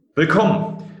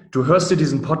Willkommen! Du hörst dir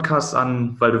diesen Podcast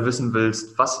an, weil du wissen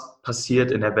willst, was passiert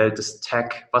in der Welt des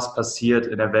Tech, was passiert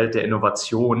in der Welt der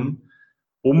Innovation,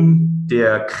 um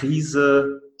der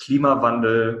Krise,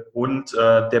 Klimawandel und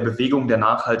der Bewegung der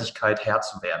Nachhaltigkeit Herr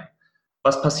zu werden.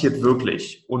 Was passiert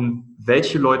wirklich und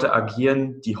welche Leute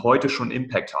agieren, die heute schon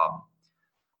Impact haben?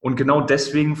 Und genau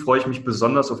deswegen freue ich mich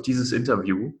besonders auf dieses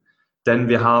Interview, denn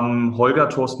wir haben Holger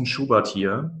Thorsten Schubart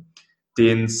hier,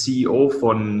 den CEO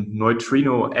von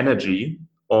Neutrino Energy.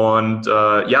 Und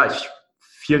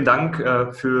vielen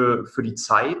Dank für die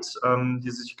Zeit, die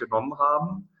Sie sich genommen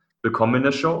haben. Willkommen in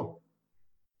der Show.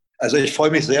 Also ich freue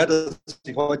mich sehr, dass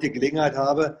ich heute die Gelegenheit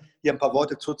habe, hier ein paar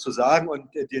Worte zu sagen. Und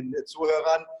den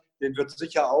Zuhörern, denen wird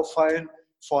sicher auffallen,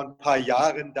 vor ein paar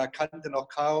Jahren, da kannte noch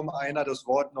kaum einer das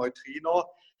Wort Neutrino.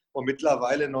 Und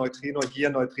mittlerweile Neutrino hier,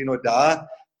 Neutrino da.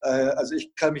 Also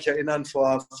ich kann mich erinnern,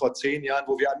 vor 10 Jahren,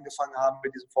 wo wir angefangen haben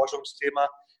mit diesem Forschungsthema,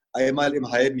 einmal im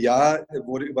halben Jahr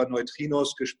wurde über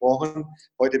Neutrinos gesprochen.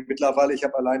 Heute mittlerweile, ich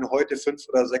habe allein heute 5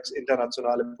 oder 6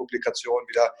 internationale Publikationen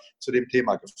wieder zu dem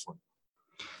Thema gefunden.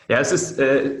 Ja, es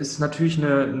ist natürlich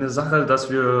eine Sache, dass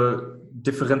wir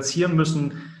differenzieren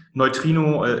müssen.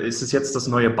 Neutrino ist es jetzt das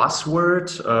neue Buzzword,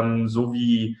 so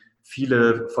wie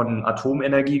viele von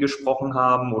Atomenergie gesprochen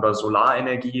haben oder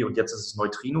Solarenergie und jetzt ist es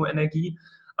Neutrinoenergie.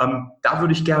 Da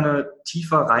würde ich gerne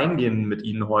tiefer reingehen mit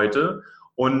Ihnen heute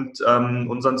und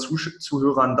unseren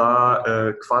Zuhörern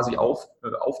da quasi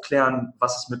aufklären,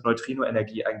 was es mit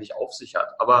Neutrinoenergie eigentlich auf sich hat.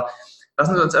 Aber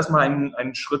lassen Sie uns erstmal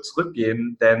einen Schritt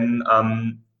zurückgehen, denn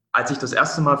als ich das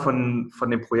erste Mal von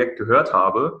dem Projekt gehört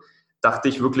habe, dachte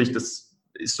ich wirklich, das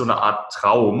ist so eine Art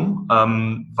Traum,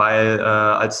 weil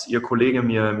als Ihr Kollege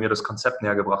mir das Konzept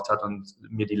näher gebracht hat und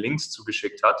mir die Links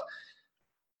zugeschickt hat,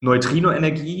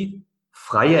 Neutrinoenergie,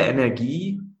 freie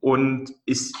Energie und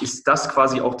ist das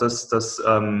quasi auch das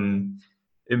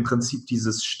im Prinzip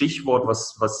dieses Stichwort,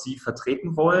 was Sie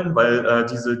vertreten wollen, weil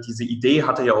diese Idee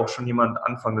hatte ja auch schon jemand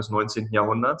Anfang des 19.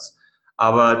 Jahrhunderts.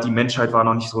 Aber die Menschheit war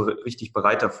noch nicht so richtig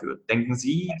bereit dafür. Denken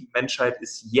Sie, die Menschheit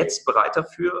ist jetzt bereit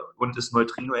dafür und ist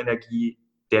Neutrinoenergie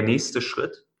der nächste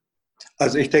Schritt?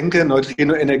 Also ich denke,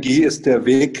 Neutrinoenergie ist der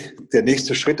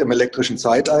nächste Schritt im elektrischen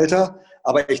Zeitalter.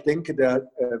 Aber ich denke, der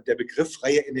Begriff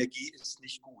freie Energie ist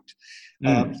nicht gut.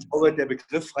 Ich glaube, der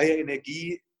Begriff freie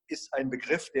Energie ist ein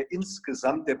Begriff, der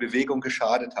insgesamt der Bewegung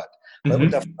geschadet hat. Weil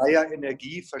unter freier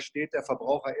Energie versteht der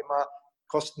Verbraucher immer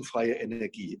kostenfreie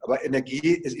Energie. Aber Energie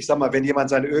ist, ich sage mal, wenn jemand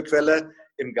seine Ölquelle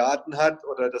im Garten hat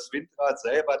oder das Windrad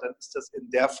selber, dann ist das in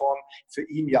der Form für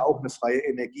ihn ja auch eine freie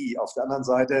Energie. Auf der anderen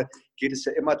Seite geht es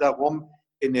ja immer darum,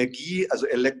 Energie, also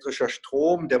elektrischer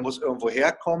Strom, der muss irgendwo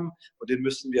herkommen und den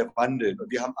müssen wir wandeln. Und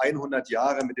wir haben 100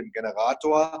 Jahre mit dem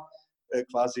Generator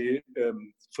quasi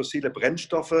fossile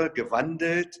Brennstoffe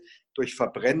gewandelt durch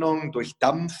Verbrennung, durch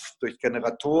Dampf, durch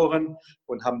Generatoren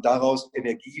und haben daraus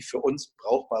Energie für uns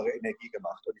brauchbare Energie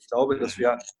gemacht. Und ich glaube, dass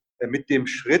wir mit dem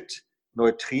Schritt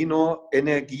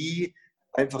Neutrino-Energie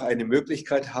einfach eine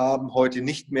Möglichkeit haben, heute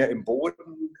nicht mehr im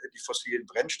Boden die fossilen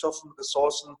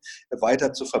Brennstoffressourcen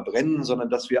weiter zu verbrennen, sondern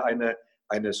dass wir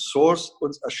eine Source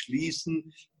uns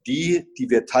erschließen, die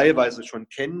wir teilweise schon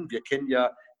kennen. Wir kennen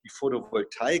ja die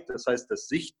Photovoltaik, das heißt das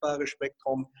sichtbare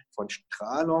Spektrum von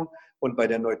Strahlung. Und bei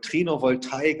der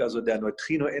Neutrinovoltaik, also der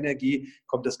Neutrinoenergie,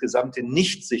 kommt das gesamte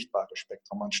nicht sichtbare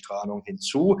Spektrum an Strahlung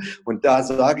hinzu. Und da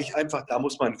sage ich einfach, da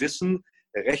muss man wissen,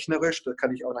 rechnerisch, da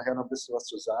kann ich auch nachher noch ein bisschen was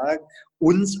zu sagen,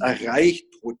 uns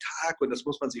erreicht pro Tag, und das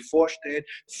muss man sich vorstellen,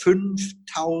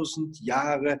 5000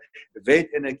 Jahre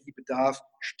Weltenergiebedarf,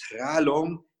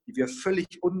 Strahlung, die wir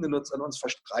völlig ungenutzt an uns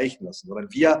verstreichen lassen,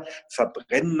 sondern wir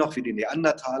verbrennen noch wie die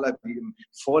Neandertaler, wie im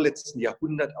vorletzten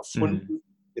Jahrhundert erfunden,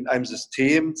 in einem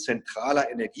System zentraler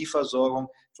Energieversorgung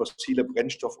fossile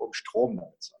Brennstoffe, um Strom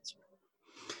damit zu erzeugen.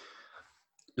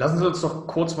 Lassen Sie uns doch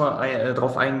kurz mal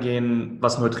darauf eingehen,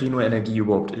 was Neutrinoenergie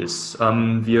überhaupt ist.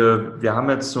 Wir haben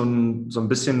jetzt so ein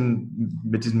bisschen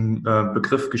mit diesem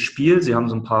Begriff gespielt. Sie haben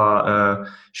so ein paar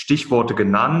Stichworte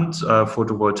genannt,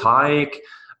 Photovoltaik,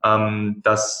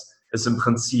 dass es im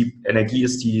Prinzip Energie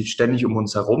ist, die ständig um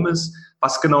uns herum ist.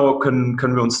 Was genau können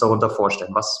wir uns darunter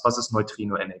vorstellen? Was ist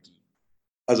Neutrinoenergie?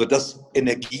 Also, dass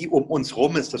Energie um uns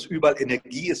herum ist, dass überall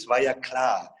Energie ist, war ja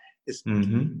klar. Es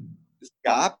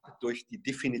gab durch die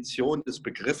Definition des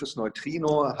Begriffes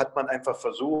Neutrino, hat man einfach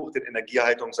versucht, den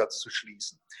Energieerhaltungssatz zu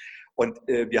schließen. Und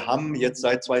wir haben jetzt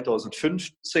seit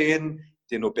 2015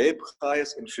 den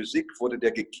Nobelpreis in Physik wurde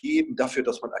der gegeben dafür,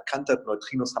 dass man erkannt hat,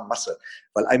 Neutrinos haben Masse.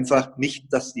 Weil einfach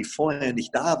nicht, dass die vorher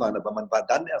nicht da waren, aber man war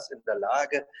dann erst in der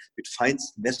Lage, mit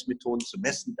feinsten Messmethoden zu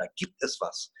messen, da gibt es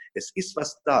was. Es ist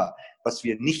was da, was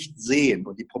wir nicht sehen.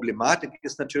 Und die Problematik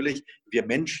ist natürlich, wir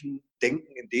Menschen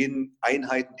denken in den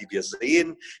Einheiten, die wir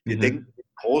sehen. Wir denken in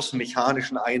großen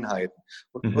mechanischen Einheiten.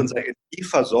 Und unsere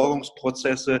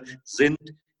Energieversorgungsprozesse sind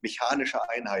mechanische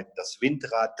Einheiten. Das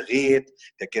Windrad dreht,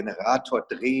 der Generator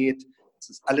dreht. Das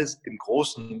ist alles im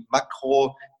großen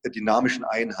makrodynamischen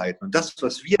Einheiten. Und das,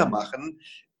 was wir machen,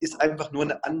 ist einfach nur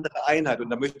eine andere Einheit. Und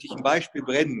da möchte ich ein Beispiel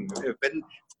bringen. Wenn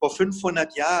vor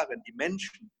 500 Jahren die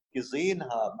Menschen gesehen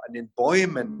haben, an den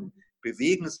Bäumen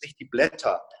bewegen sich die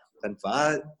Blätter, dann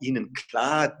war ihnen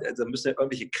klar, da müssen ja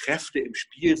irgendwelche Kräfte im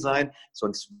Spiel sein,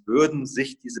 sonst würden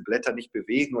sich diese Blätter nicht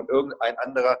bewegen und irgendein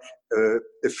anderer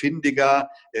findiger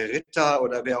Ritter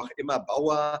oder wer auch immer,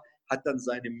 Bauer, hat dann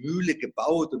seine Mühle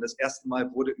gebaut und das erste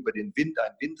Mal wurde über den Wind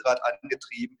ein Windrad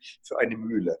angetrieben für eine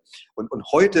Mühle. Und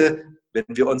heute, wenn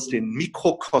wir uns den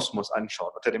Mikrokosmos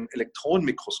anschauen, unter dem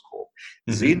Elektronenmikroskop,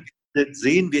 sehen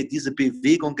wir diese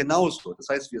Bewegung genauso. Das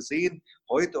heißt, wir sehen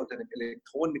heute unter dem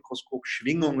Elektronenmikroskop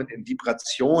Schwingungen in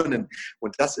Vibrationen.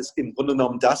 Und das ist im Grunde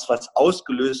genommen das, was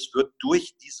ausgelöst wird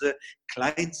durch diese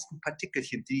kleinsten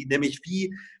Partikelchen, die nämlich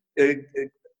wie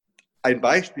ein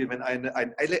Beispiel, wenn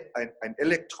ein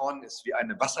Elektron ist wie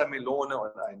eine Wassermelone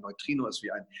und ein Neutrino ist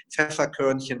wie ein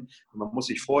Pfefferkörnchen. Und man muss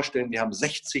sich vorstellen, wir haben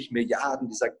 60 Milliarden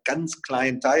dieser ganz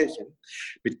kleinen Teilchen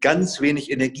mit ganz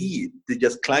wenig Energie, die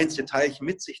das kleinste Teilchen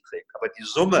mit sich trägt. Aber die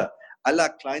Summe aller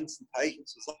kleinsten Teilchen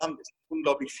zusammen ist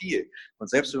unglaublich viel. Und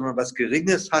selbst wenn man was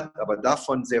Geringes hat, aber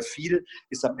davon sehr viel,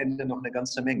 ist am Ende noch eine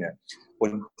ganze Menge.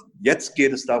 Und jetzt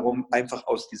geht es darum, einfach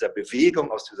aus dieser Bewegung,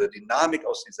 aus dieser Dynamik,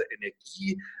 aus dieser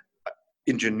Energie,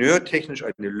 ingenieurtechnisch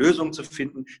eine Lösung zu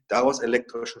finden, daraus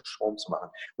elektrischen Strom zu machen.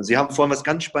 Und Sie haben vorhin was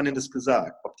ganz Spannendes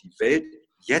gesagt, ob die Welt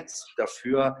jetzt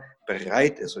dafür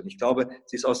bereit ist. Und ich glaube,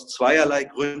 sie ist aus zweierlei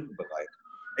Gründen bereit.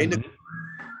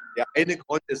 Der eine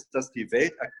Grund ist, dass die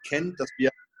Welt erkennt, dass wir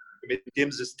mit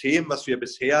dem System, was wir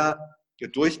bisher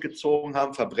durchgezogen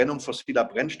haben, Verbrennung fossiler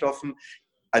Brennstoffen,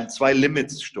 an zwei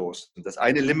Limits stoßen. Das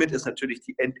eine Limit ist natürlich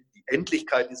die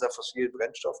Endlichkeit dieser fossilen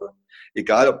Brennstoffe.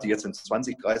 Egal, ob die jetzt in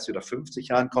 20, 30 oder 50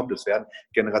 Jahren kommt, es werden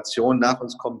Generationen nach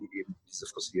uns kommen, die eben diese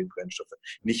fossilen Brennstoffe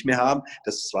nicht mehr haben.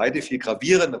 Das zweite, viel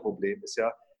gravierende Problem ist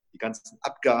ja die ganzen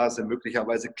Abgase,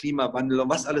 möglicherweise Klimawandel und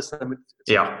was alles damit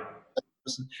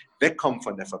müssen wegkommen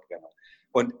von der Verbrennung.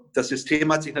 Und das System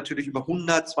hat sich natürlich über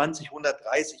 120,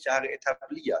 130 Jahre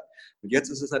etabliert. Und jetzt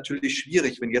ist es natürlich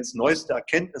schwierig, wenn jetzt neueste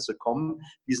Erkenntnisse kommen,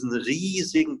 diesen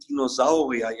riesigen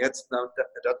Dinosaurier jetzt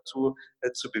dazu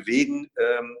zu bewegen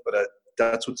oder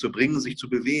dazu zu bringen, sich zu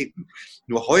bewegen.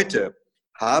 Nur heute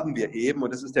haben wir eben,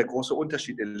 und das ist der große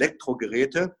Unterschied,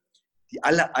 Elektrogeräte, die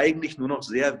alle eigentlich nur noch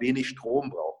sehr wenig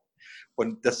Strom brauchen.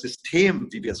 Und das System,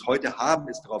 wie wir es heute haben,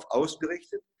 ist darauf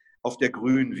ausgerichtet, auf der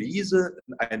grünen Wiese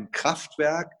in einem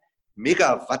Kraftwerk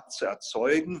Megawatt zu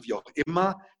erzeugen, wie auch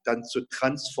immer, dann zu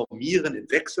transformieren in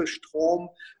Wechselstrom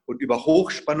und über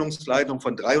Hochspannungsleitung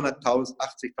von 300.000,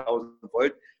 80.000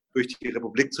 Volt durch die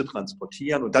Republik zu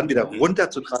transportieren und dann wieder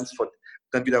runter zu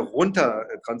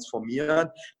transformieren,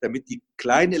 damit die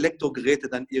kleinen Elektrogeräte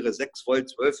dann ihre 6 Volt,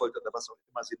 12 Volt oder was auch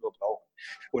immer sie nur brauchen.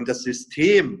 Und das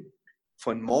System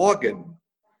von morgen,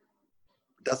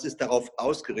 das ist darauf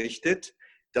ausgerichtet,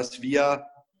 dass wir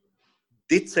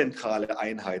dezentrale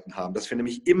Einheiten haben, dass wir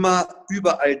nämlich immer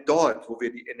überall dort, wo wir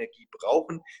die Energie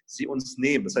brauchen, sie uns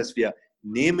nehmen. Das heißt, wir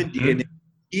nehmen die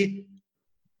Energie,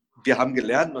 wir haben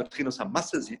gelernt, Neutrinos haben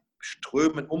Masse, sie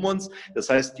strömen um uns. Das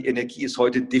heißt, die Energie ist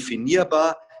heute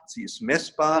definierbar, sie ist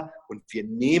messbar und wir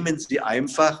nehmen sie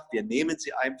einfach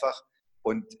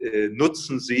und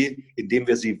nutzen sie, indem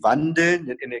wir sie wandeln.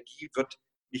 Denn Energie wird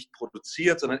nicht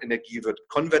produziert, sondern Energie wird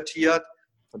konvertiert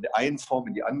von der einen Form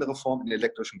in die andere Form, in den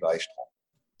elektrischen Gleichstrom.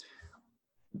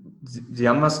 Sie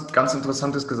haben was ganz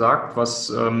Interessantes gesagt,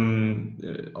 was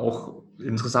auch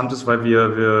interessant ist, weil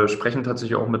wir sprechen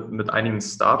tatsächlich auch mit einigen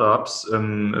Startups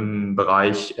im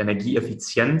Bereich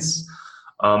Energieeffizienz.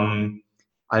 Allen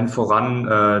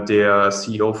voran der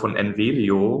CEO von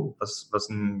Envelio, was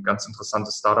ein ganz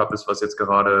interessantes Startup ist, was jetzt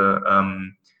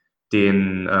gerade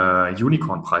den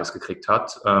Unicorn-Preis gekriegt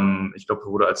hat. Ich glaube,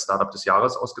 wurde als Startup des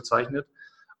Jahres ausgezeichnet.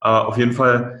 Auf jeden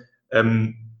Fall,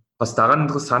 was daran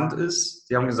interessant ist,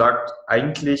 Sie haben gesagt,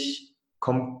 eigentlich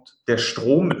kommt der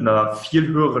Strom mit einer viel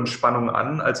höheren Spannung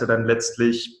an, als er dann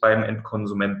letztlich beim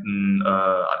Endkonsumenten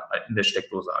in der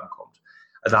Steckdose ankommt.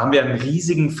 Also haben wir einen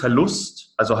riesigen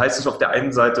Verlust. Also heißt es auf der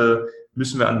einen Seite,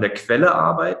 müssen wir an der Quelle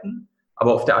arbeiten,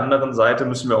 Aber auf der anderen Seite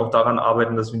müssen wir auch daran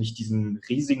arbeiten, dass wir nicht diesen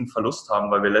riesigen Verlust haben,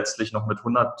 weil wir letztlich noch mit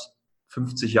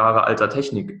 150 Jahre alter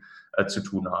Technik zu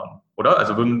tun haben, oder?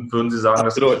 Also würden Sie sagen,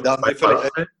 dass Absolut, da haben Sie völlig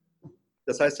recht.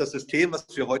 Das heißt, das System,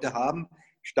 was wir heute haben,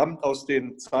 stammt aus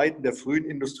den Zeiten der frühen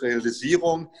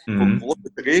Industrialisierung, wo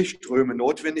große Drehströme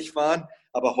notwendig waren.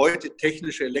 Aber heute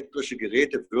technische elektrische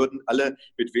Geräte würden alle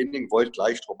mit wenigen Volt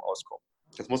Gleichstrom auskommen.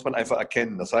 Das muss man einfach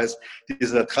erkennen. Das heißt,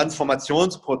 dieser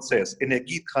Transformationsprozess,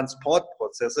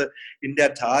 Energietransportprozesse, in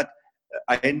der Tat,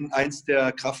 eins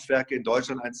der Kraftwerke in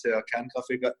Deutschland, eins der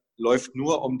Kernkraftwerke, läuft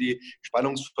nur um die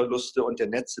Spannungsverluste und der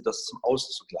Netze, das zum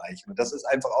Auszugleichen. Und das ist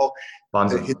einfach auch,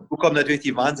 hinzu kommt natürlich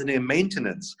die wahnsinnige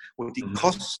Maintenance und die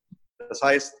Kosten. Das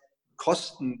heißt,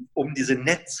 Kosten, um diese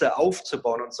Netze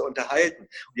aufzubauen und zu unterhalten.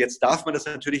 Und jetzt darf man das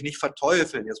natürlich nicht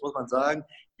verteufeln. Jetzt muss man sagen,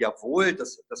 jawohl,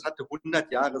 das hatte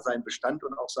 100 Jahre seinen Bestand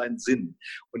und auch seinen Sinn.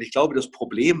 Und ich glaube, das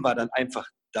Problem war dann einfach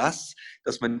das,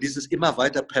 dass man dieses immer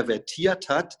weiter pervertiert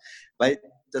hat, weil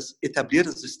das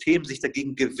etablierte System sich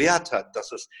dagegen gewehrt hat,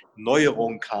 dass es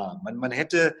Neuerungen kam. Man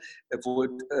hätte,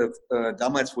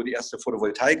 damals, wo die erste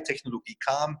Photovoltaiktechnologie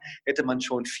kam, hätte man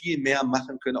schon viel mehr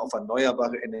machen können auf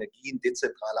erneuerbare Energien,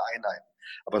 dezentrale Einheiten.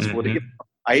 Aber es wurde immer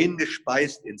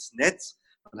eingespeist ins Netz.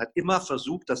 Man hat immer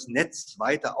versucht, das Netz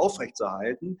weiter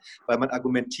aufrechtzuerhalten, weil man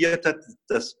argumentiert hat,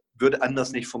 das würde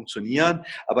anders nicht funktionieren.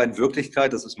 Aber in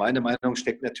Wirklichkeit, das ist meine Meinung,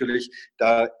 steckt natürlich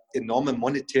da enorme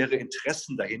monetäre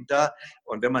Interessen dahinter.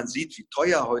 Und wenn man sieht, wie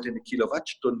teuer heute eine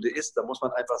Kilowattstunde ist, dann muss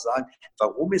man einfach sagen,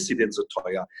 warum ist sie denn so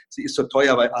teuer? Sie ist so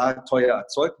teuer, weil A, teuer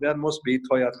erzeugt werden muss, B,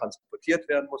 teuer transportiert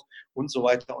werden muss und so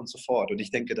weiter und so fort. Und ich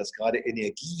denke, dass gerade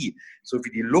Energie, so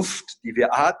wie die Luft, die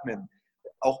wir atmen,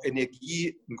 auch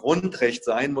Energie ein Grundrecht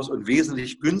sein muss und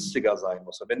wesentlich günstiger sein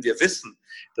muss. Und wenn wir wissen,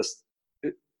 dass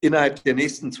innerhalb der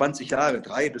nächsten 20 Jahre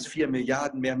 3 bis 4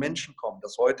 Milliarden mehr Menschen kommen,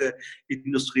 dass heute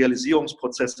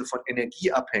Industrialisierungsprozesse von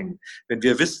Energie abhängen, wenn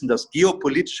wir wissen, dass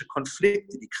geopolitische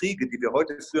Konflikte, die Kriege, die wir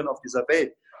heute führen auf dieser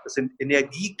Welt, das sind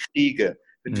Energiekriege.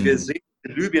 Wenn wir sehen,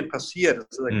 was in Libyen passiert,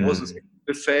 das ist ein großes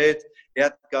Ölfeld,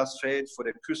 Erdgasfeld vor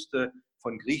der Küste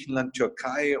von Griechenland,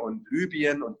 Türkei und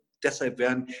Libyen, und deshalb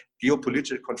werden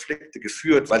geopolitische Konflikte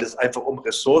geführt, weil es einfach um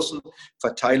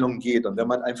Ressourcenverteilung geht. Und wenn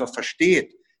man einfach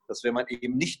versteht, dass wenn man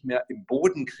eben nicht mehr im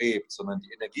Boden gräbt, sondern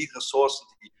die Energieressourcen,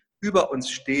 die über uns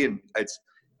stehen, als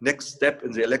Next Step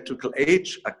in the Electrical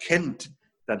Age erkennt,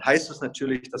 dann heißt es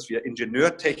natürlich, dass wir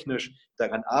ingenieurtechnisch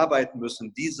daran arbeiten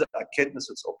müssen, diese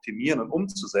Erkenntnisse zu optimieren und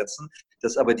umzusetzen,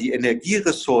 dass aber die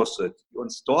Energieressource,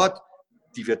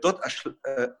 die wir dort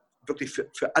wirklich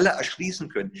für alle erschließen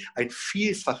können, ein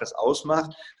Vielfaches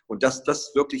ausmacht und dass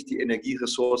das wirklich die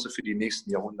Energieressource für die nächsten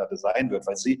Jahrhunderte sein wird,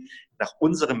 weil sie nach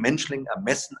unserem menschlichen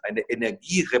Ermessen eine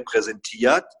Energie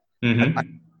repräsentiert,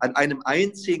 an einem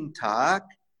einzigen Tag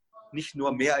nicht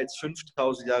nur mehr als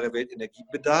 5000 Jahre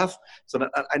Weltenergiebedarf, sondern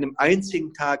an einem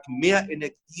einzigen Tag mehr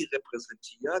Energie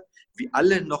repräsentiert, wie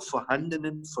alle noch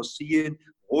vorhandenen fossilen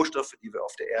Rohstoffe, die wir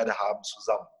auf der Erde haben,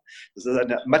 zusammen. Das ist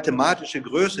eine mathematische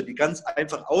Größe, die ganz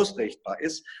einfach ausrechenbar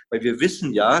ist, weil wir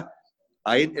wissen ja,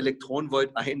 ein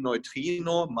Elektronenvolt, ein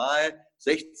Neutrino mal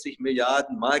 60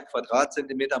 Milliarden mal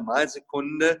Quadratzentimeter mal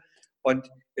Sekunde, und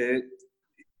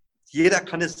jeder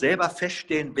kann es selber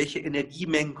feststellen, welche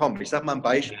Energiemengen kommen. Ich sage mal ein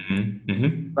Beispiel.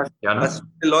 Was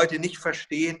viele Leute nicht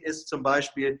verstehen, ist zum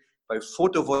Beispiel bei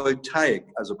Photovoltaik,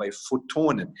 also bei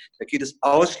Photonen, da geht es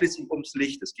ausschließlich ums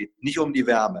Licht, es geht nicht um die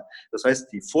Wärme. Das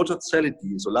heißt, die Photozelle,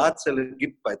 die Solarzelle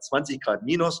gibt bei 20 Grad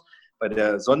minus, bei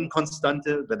der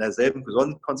Sonnenkonstante, bei derselben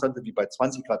Sonnenkonstante wie bei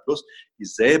 20 Grad plus,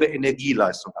 dieselbe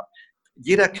Energieleistung ab.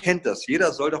 Jeder kennt das.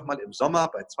 Jeder soll doch mal im Sommer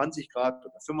bei 20 Grad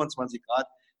oder 25 Grad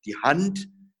die Hand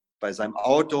bei seinem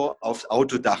Auto aufs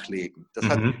Autodach legen. Das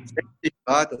hat 60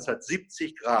 Grad, das hat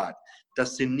 70 Grad.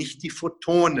 Das sind nicht die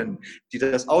Photonen, die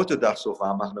das Autodach so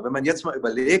warm machen. Und wenn man jetzt mal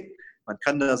überlegt, man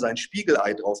kann da sein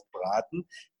Spiegelei drauf braten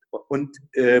und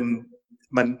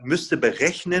man müsste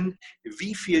berechnen,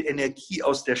 wie viel Energie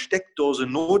aus der Steckdose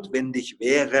notwendig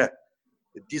wäre,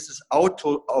 dieses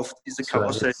Auto auf diese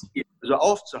Karosserie so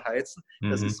aufzuheizen.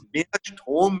 Das ist mehr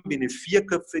Strom, wie eine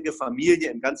vierköpfige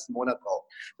Familie im ganzen Monat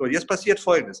braucht. So, jetzt passiert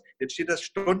Folgendes. Jetzt steht das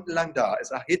stundenlang da.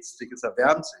 Es erhitzt sich, es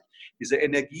erwärmt sich. Diese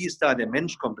Energie ist da. Der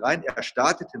Mensch kommt rein, er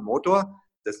startet den Motor.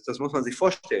 Das muss man sich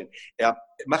vorstellen. Er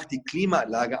macht die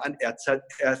Klimaanlage an,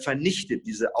 er vernichtet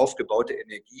diese aufgebaute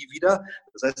Energie wieder.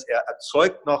 Das heißt, er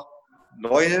erzeugt noch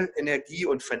neue Energie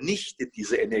und vernichtet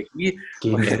diese Energie.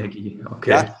 Gegenenergie, okay.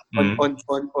 Ja,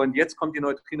 und jetzt kommt die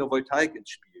Neutrino-Voltaik ins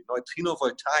Spiel.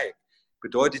 Neutrino-Voltaik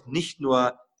bedeutet nicht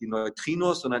nur die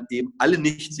Neutrinos, sondern eben alle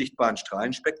nicht sichtbaren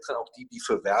Strahlenspektren, auch die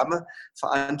für Wärme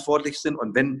verantwortlich sind.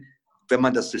 Und wenn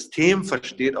man das System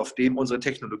versteht, auf dem unsere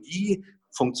Technologie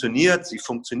funktioniert. Sie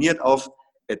funktioniert auf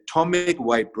Atomic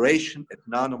Vibration at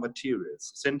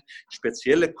Nanomaterials. Das sind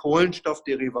spezielle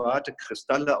Kohlenstoffderivate,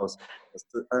 Kristalle aus.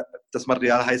 Das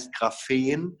Material heißt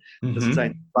Graphen. Das ist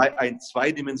ein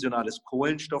zweidimensionales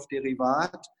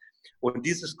Kohlenstoffderivat. Und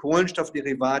dieses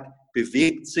Kohlenstoffderivat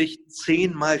bewegt sich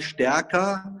 10-mal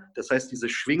stärker. Das heißt, diese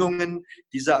Schwingungen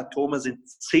dieser Atome sind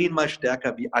 10-mal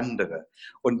stärker wie andere.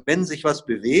 Und wenn sich was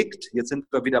bewegt, jetzt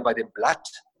sind wir wieder bei dem Blatt,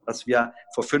 was wir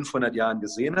vor 500 Jahren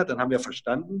gesehen haben, dann haben wir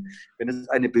verstanden, wenn es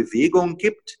eine Bewegung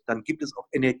gibt, dann gibt es auch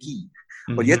Energie.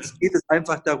 Und jetzt geht es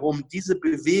einfach darum, diese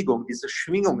Bewegung, diese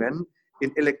Schwingungen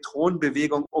in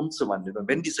Elektronenbewegung umzuwandeln. Und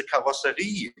wenn diese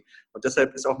Karosserie, und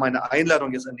deshalb ist auch meine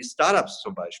Einladung jetzt an die Startups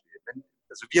zum Beispiel,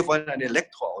 also wir wollen ein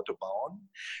Elektroauto bauen,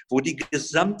 wo die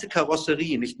gesamte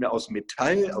Karosserie nicht mehr aus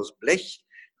Metall, aus Blech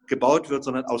gebaut wird,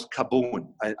 sondern aus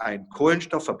Carbon, ein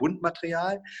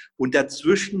Kohlenstoffverbundmaterial. Und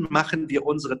dazwischen machen wir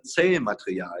unsere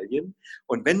Zellmaterialien.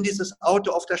 Und wenn dieses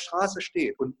Auto auf der Straße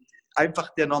steht und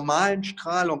einfach der normalen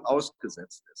Strahlung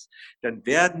ausgesetzt ist, dann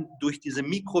werden durch diese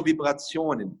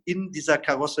Mikrovibrationen in dieser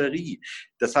Karosserie,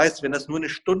 das heißt, wenn das nur eine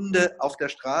Stunde auf der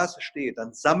Straße steht,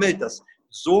 dann sammelt das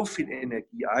so viel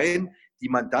Energie ein, die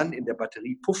man dann in der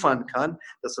Batterie puffern kann,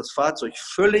 dass das Fahrzeug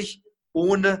völlig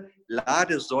ohne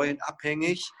Ladesäulen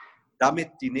abhängig damit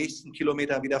die nächsten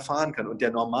Kilometer wieder fahren kann. Und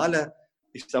der normale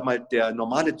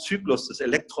Zyklus des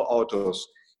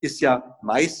Elektroautos ist ja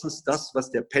meistens das,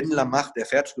 was der Pendler macht. Der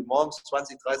fährt früh morgens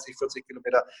 20, 30, 40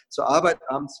 Kilometer zur Arbeit,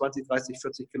 abends 20, 30,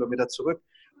 40 Kilometer zurück.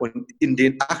 Und in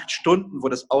den 8 Stunden, wo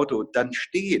das Auto dann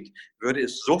steht, würde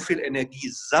es so viel Energie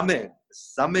sammeln.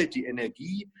 Es sammelt die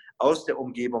Energie aus der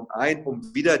Umgebung ein,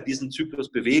 um wieder diesen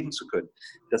Zyklus bewegen zu können.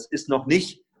 Das ist noch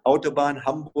nicht Autobahn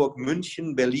Hamburg,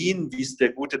 München, Berlin, wie es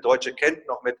der gute Deutsche kennt,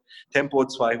 noch mit Tempo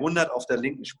 200 auf der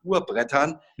linken Spur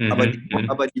brettern.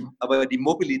 Aber die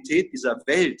Mobilität dieser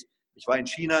Welt, ich war in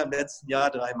China im letzten Jahr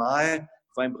 3-mal,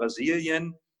 ich war in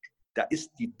Brasilien, da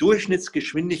ist die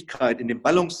Durchschnittsgeschwindigkeit in den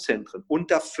Ballungszentren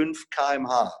unter 5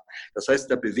 km/h. Das heißt,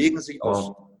 da bewegen sich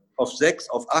auf 6,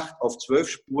 auf 8, auf 12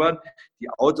 Spuren die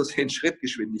Autos in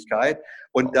Schrittgeschwindigkeit.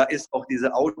 Und da ist auch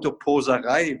diese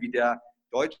Autoposerei, wie der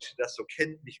Deutsche das so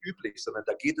kennt, nicht üblich, sondern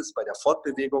da geht es bei der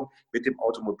Fortbewegung mit dem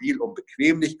Automobil um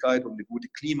Bequemlichkeit, um eine gute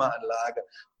Klimaanlage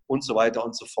und so weiter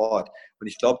und so fort. Und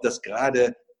ich glaube, dass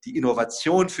gerade die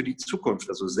Innovation für die Zukunft,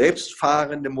 also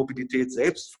selbstfahrende Mobilität,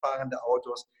 selbstfahrende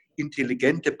Autos,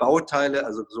 intelligente Bauteile,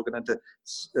 also sogenannte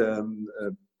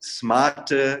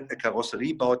smarte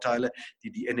Karosseriebauteile,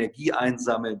 die die Energie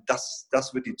einsammeln, das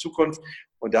wird die Zukunft.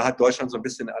 Und da hat Deutschland so ein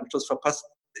bisschen den Anschluss verpasst.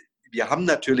 Wir haben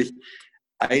natürlich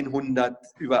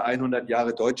über 100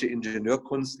 Jahre deutsche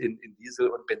Ingenieurkunst in Diesel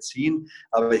und Benzin.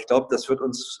 Aber ich glaube, das wird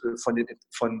uns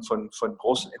von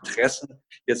großen Interessen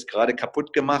jetzt gerade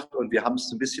kaputt gemacht und wir haben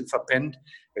es ein bisschen verpennt,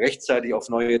 rechtzeitig auf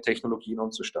neue Technologien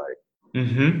umzusteigen.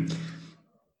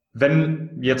 Wenn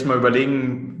wir jetzt mal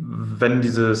überlegen, wenn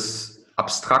dieses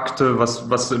Abstrakte,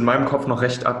 was in meinem Kopf noch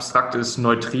recht abstrakt ist,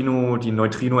 Neutrino, die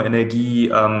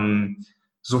Neutrino-Energie,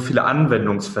 so viele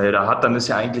Anwendungsfelder hat, dann ist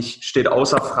ja eigentlich, steht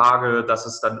außer Frage, dass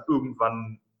es dann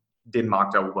irgendwann den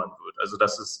Markt erobern wird. Also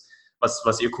das ist,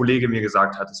 was Ihr Kollege mir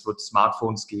gesagt hat, es wird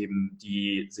Smartphones geben,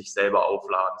 die sich selber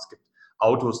aufladen. Es gibt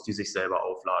Autos, die sich selber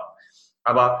aufladen.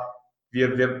 Aber wir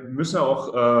müssen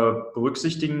auch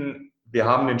berücksichtigen, wir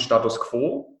haben den Status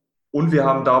quo und wir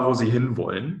haben da, wo sie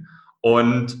hinwollen.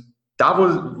 Und da,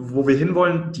 wo wir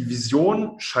hinwollen, die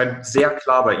Vision scheint sehr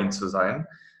klar bei Ihnen zu sein.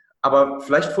 Aber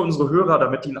vielleicht für unsere Hörer,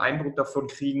 damit die einen Eindruck davon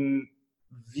kriegen,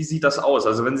 wie sieht das aus?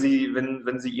 Also wenn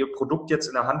Sie Ihr Produkt jetzt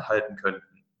in der Hand halten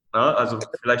könnten, ne? Also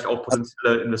vielleicht auch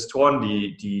potenzielle Investoren,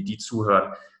 die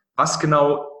zuhören. Was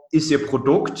genau ist Ihr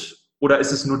Produkt oder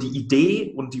ist es nur die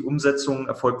Idee und die Umsetzung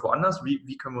erfolgt woanders?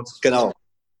 Wie können wir uns das vorstellen? Genau,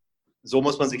 so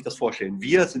muss man sich das vorstellen.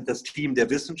 Wir sind das Team der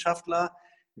Wissenschaftler.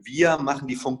 Wir machen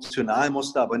die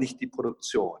Funktionalmuster, aber nicht die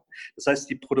Produktion. Das heißt,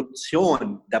 die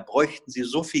Produktion, da bräuchten Sie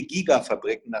so viel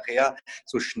Gigafabriken nachher,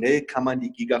 so schnell kann man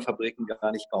die Gigafabriken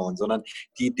gar nicht bauen, sondern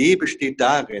die Idee besteht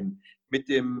darin, mit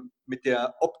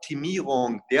der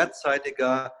Optimierung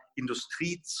derzeitiger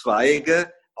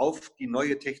Industriezweige auf die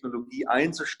neue Technologie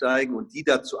einzusteigen und die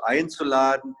dazu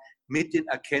einzuladen, mit den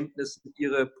Erkenntnissen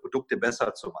ihre Produkte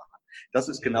besser zu machen. Das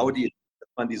ist genau die, dass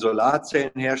man die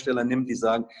Solarzellenhersteller nimmt, die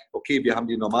sagen, okay, wir haben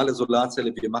die normale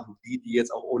Solarzelle, wir machen die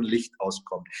jetzt auch ohne Licht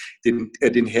auskommt.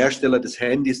 Den Hersteller des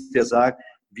Handys, der sagt,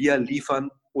 wir liefern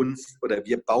uns oder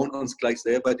wir bauen uns gleich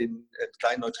selber den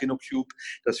kleinen Neutrino Cube,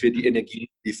 dass wir die Energie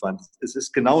liefern. Es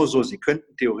ist genauso. Sie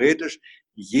könnten theoretisch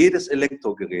jedes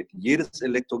Elektrogerät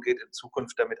in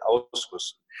Zukunft damit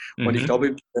ausrüsten. Und ich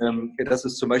glaube, dass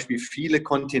es zum Beispiel viele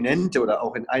Kontinente oder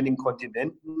auch in einigen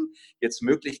Kontinenten jetzt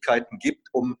Möglichkeiten gibt,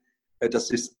 um das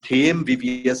System, wie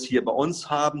wir es hier bei uns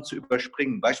haben, zu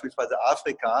überspringen. Beispielsweise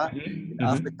Afrika. In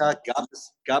Afrika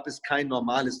gab es kein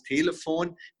normales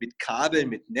Telefon mit Kabel,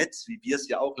 mit Netz, wie wir es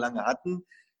ja auch lange hatten.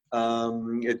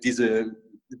 Diese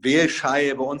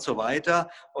Wählscheibe und so weiter.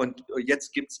 Und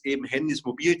jetzt gibt es eben Handys,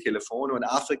 Mobiltelefone und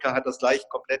Afrika hat das gleich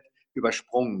komplett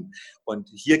übersprungen. Und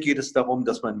hier geht es darum,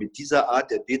 dass man mit dieser Art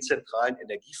der dezentralen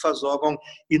Energieversorgung,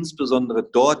 insbesondere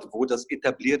dort, wo das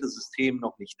etablierte System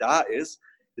noch nicht da ist,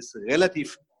 es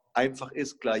relativ einfach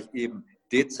ist, gleich eben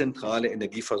dezentrale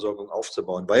Energieversorgung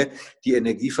aufzubauen, weil die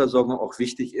Energieversorgung auch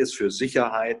wichtig ist für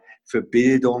Sicherheit, für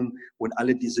Bildung und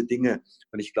alle diese Dinge.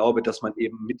 Und ich glaube, dass man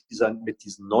eben mit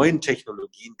diesen neuen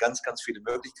Technologien ganz, ganz viele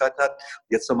Möglichkeiten hat.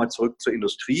 Jetzt nochmal zurück zur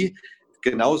Industrie.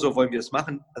 Genauso wollen wir es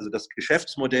machen. Also das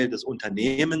Geschäftsmodell des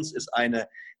Unternehmens ist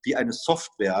wie eine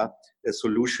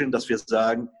Software-Solution, dass wir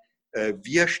sagen,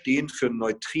 wir stehen für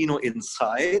Neutrino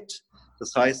Inside.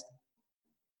 Das heißt,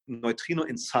 Neutrino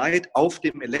Inside auf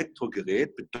dem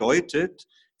Elektrogerät bedeutet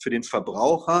für den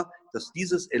Verbraucher, dass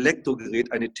dieses Elektrogerät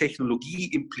eine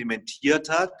Technologie implementiert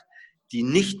hat, die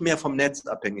nicht mehr vom Netz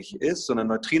abhängig ist, sondern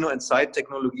Neutrino Inside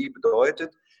Technologie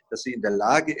bedeutet, dass sie in der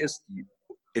Lage ist, die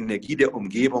Energie der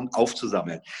Umgebung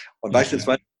aufzusammeln. Und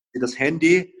beispielsweise das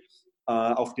Handy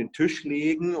auf den Tisch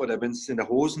legen oder wenn Sie es in der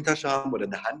Hosentasche haben oder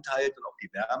in der Hand halten und auch die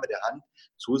Wärme der Hand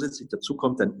zusätzlich dazu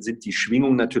kommt, dann sind die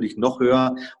Schwingungen natürlich noch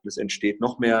höher und es entsteht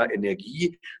noch mehr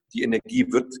Energie. Die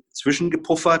Energie wird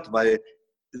zwischengepuffert, weil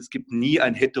es gibt nie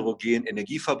einen heterogenen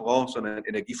Energieverbrauch, sondern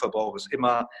Energieverbrauch ist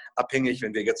immer abhängig.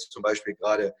 Wenn wir jetzt zum Beispiel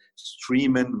gerade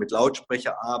streamen, mit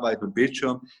Lautsprecher arbeiten und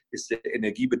Bildschirm, ist der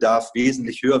Energiebedarf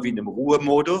wesentlich höher wie in einem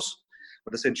Ruhemodus.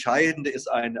 Und das Entscheidende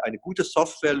ist eine gute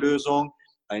Softwarelösung,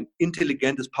 ein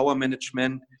intelligentes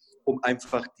Power-Management, um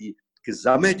einfach die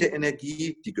gesammelte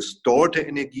Energie, die gestorte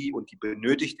Energie und die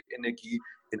benötigte Energie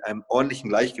in einem ordentlichen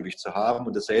Gleichgewicht zu haben.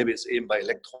 Und dasselbe ist eben bei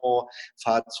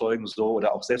Elektrofahrzeugen so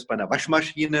oder auch selbst bei einer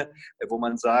Waschmaschine, wo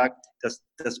man sagt, dass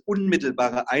das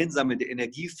unmittelbare Einsammeln der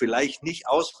Energie vielleicht nicht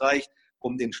ausreicht,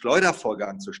 um den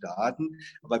Schleudervorgang zu starten.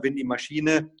 Aber wenn die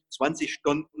Maschine 20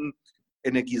 Stunden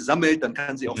Energie sammelt, dann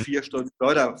kann sie auch 4 Stunden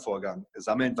Schleudervorgang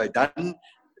sammeln, weil dann,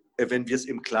 wenn wir es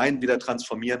im Kleinen wieder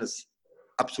transformieren, es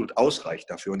absolut ausreicht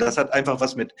dafür. Und das hat einfach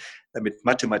was mit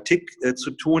Mathematik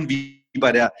zu tun, wie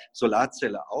bei der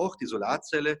Solarzelle auch. Die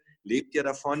Solarzelle lebt ja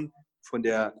davon, von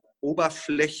der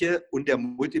Oberfläche und der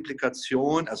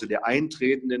Multiplikation, also der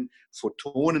eintretenden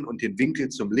Photonen und den Winkel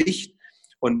zum Licht.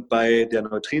 Und bei der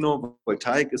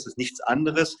Neutrino-Voltaik ist es nichts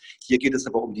anderes. Hier geht es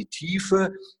aber um die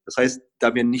Tiefe. Das heißt,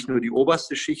 da wir nicht nur die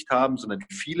oberste Schicht haben, sondern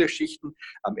viele Schichten,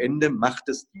 am Ende macht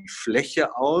es die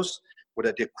Fläche aus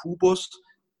oder der Kubus.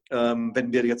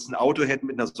 Wenn wir jetzt ein Auto hätten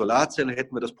mit einer Solarzelle,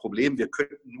 hätten wir das Problem, wir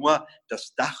könnten nur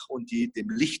das Dach und die dem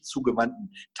Licht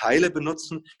zugewandten Teile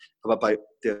benutzen. Aber bei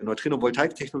der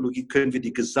Neutrino-Voltaik-Technologie können wir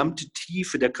die gesamte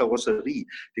Tiefe der Karosserie,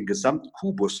 den gesamten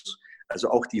Kubus, also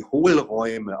auch die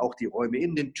Hohlräume, auch die Räume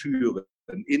in den Türen,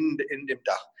 in dem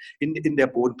Dach, in der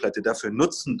Bodenplatte, dafür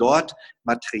nutzen, dort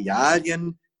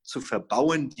Materialien zu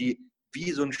verbauen, die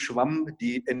wie so ein Schwamm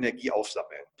die Energie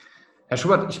aufsammeln. Herr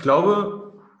Schubart, ich glaube,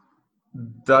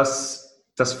 dass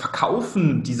das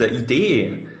Verkaufen dieser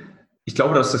Idee, ich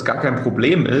glaube, dass das gar kein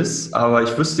Problem ist, aber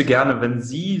ich wüsste gerne, wenn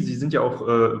Sie sind ja auch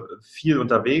viel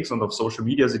unterwegs und auf Social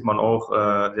Media sieht man auch,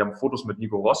 Sie haben Fotos mit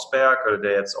Nico Rosberg,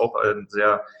 der jetzt auch ein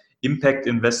sehr Impact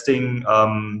Investing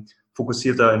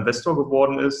fokussierter Investor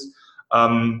geworden ist.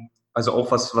 Also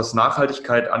auch was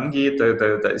Nachhaltigkeit angeht,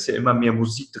 da ist ja immer mehr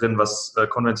Musik drin, was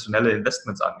konventionelle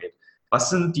Investments angeht.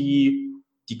 Was sind die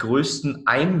größten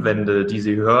Einwände, die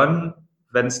Sie hören,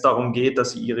 wenn es darum geht,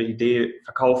 dass Sie Ihre Idee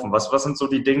verkaufen? Was sind so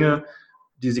die Dinge,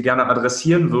 die Sie gerne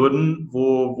adressieren würden,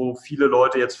 wo viele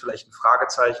Leute jetzt vielleicht ein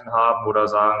Fragezeichen haben oder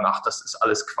sagen, ach, das ist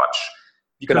alles Quatsch?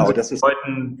 Wie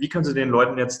können Sie den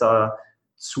Leuten jetzt da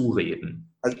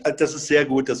zureden? Also das ist sehr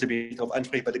gut, dass Sie mich darauf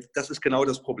ansprechen, weil das ist genau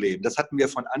das Problem. Das hatten wir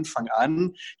von Anfang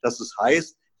an, dass es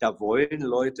heißt, da wollen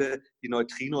Leute die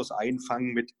Neutrinos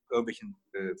einfangen mit irgendwelchen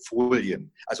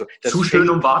Folien. Also das zu schön,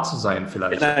 um wahr zu sein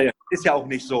vielleicht. Naja, ist ja auch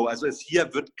nicht so. Also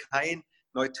hier wird kein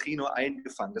Neutrino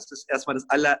eingefangen. Das ist erstmal das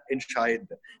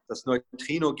Allerentscheidende. Das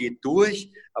Neutrino geht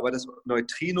durch, aber das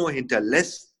Neutrino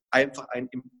hinterlässt einfach einen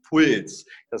Impuls.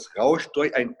 Das rauscht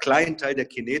durch, einen kleinen Teil der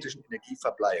kinetischen Energie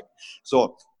verbleibt.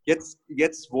 So,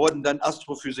 jetzt wurden dann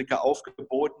Astrophysiker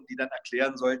aufgeboten, die dann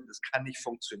erklären sollten, das kann nicht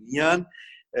funktionieren.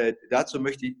 Dazu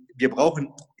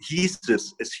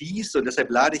es hieß, und deshalb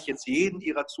lade ich jetzt jeden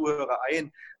Ihrer Zuhörer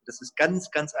ein, Das ist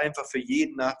ganz, ganz einfach für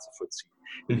jeden nachzuvollziehen.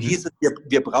 Mhm.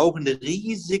 Wir brauchen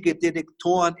riesige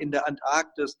Detektoren in der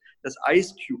Antarktis, das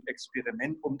Ice Cube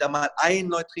Experiment, um da mal ein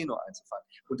Neutrino einzufangen.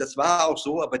 Und das war auch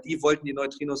so, aber die wollten die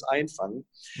Neutrinos einfangen.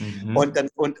 Mhm. Und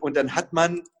dann hat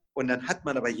man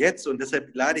aber jetzt, und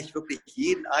deshalb lade ich wirklich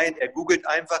jeden ein, er googelt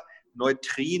einfach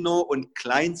Neutrino und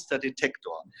kleinster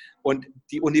Detektor. Und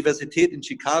die Universität in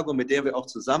Chicago, mit der wir auch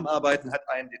zusammenarbeiten, hat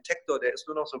einen Detektor, der ist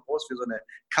nur noch so groß wie so eine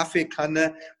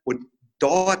Kaffeekanne. Und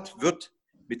dort wird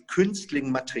mit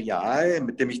künstlichem Material,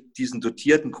 mit nämlich diesen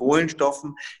dotierten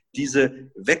Kohlenstoffen,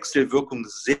 diese Wechselwirkung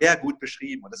sehr gut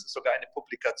beschrieben. Und das ist sogar eine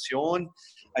Publikation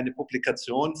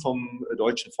vom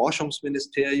deutschen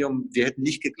Forschungsministerium. Wir hätten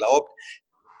nicht geglaubt,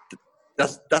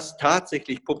 dass das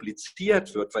tatsächlich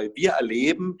publiziert wird, weil wir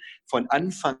erleben von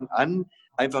Anfang an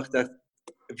einfach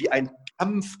wie ein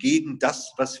Kampf gegen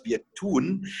das, was wir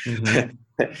tun. Mhm.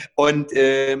 Und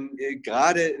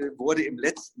gerade wurde im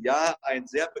letzten Jahr ein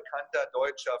sehr bekannter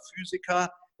deutscher Physiker,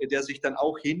 der sich dann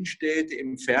auch hinstellte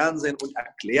im Fernsehen und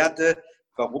erklärte,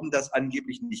 warum das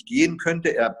angeblich nicht gehen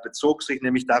könnte. Er bezog sich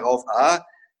nämlich darauf,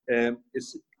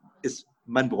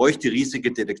 man bräuchte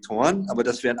riesige Detektoren, aber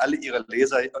das werden alle Ihre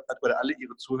Leser oder alle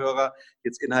Ihre Zuhörer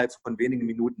jetzt innerhalb von wenigen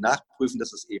Minuten nachprüfen,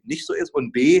 dass es eben nicht so ist.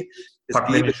 Und B,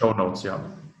 Packen wir in die Shownotes, ja.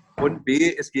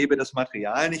 es gäbe das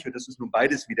Material nicht, und das ist nun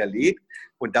beides widerlegt.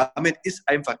 Und damit ist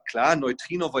einfach klar,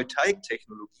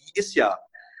 Neutrino-Voltaik-Technologie ist ja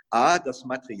A, das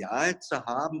Material zu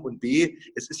haben, und B,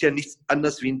 es ist ja nichts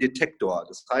anderes wie ein Detektor.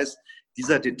 Das heißt,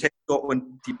 dieser Detektor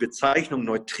und die Bezeichnung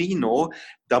Neutrino,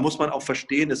 da muss man auch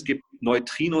verstehen, es gibt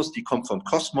Neutrinos, die kommen vom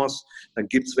Kosmos, dann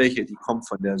gibt es welche, die kommen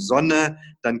von der Sonne,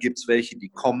 dann gibt es welche, die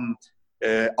kommen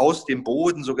aus dem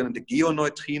Boden, sogenannte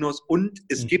Geoneutrinos, und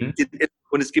es gibt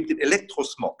den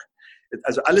Elektrosmog.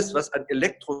 Also alles, was an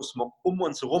Elektrosmog um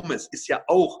uns herum ist ja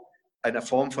auch eine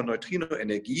Form von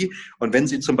Neutrinoenergie. Und wenn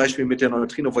Sie zum Beispiel mit der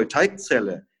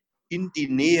Neutrino-Voltaikzelle in die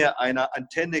Nähe einer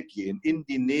Antenne gehen, in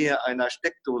die Nähe einer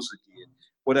Steckdose gehen,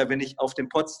 oder wenn ich auf den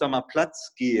Potsdamer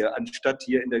Platz gehe, anstatt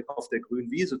hier auf der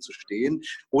grünen Wiese zu stehen,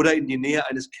 oder in die Nähe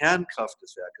eines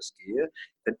Kernkraftwerkes gehe,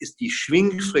 dann ist die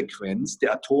Schwingfrequenz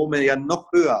der Atome ja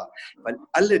noch höher, weil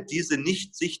alle diese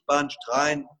nicht sichtbaren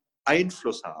Strahlen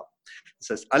Einfluss haben. Das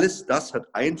heißt, alles das hat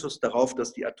Einfluss darauf,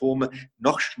 dass die Atome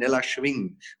noch schneller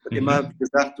schwingen. Und immer, wie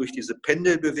gesagt, durch diese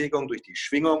Pendelbewegung, durch die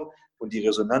Schwingung und die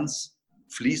Resonanz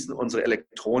fließen unsere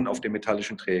Elektronen auf den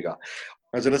metallischen Träger.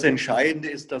 Also das Entscheidende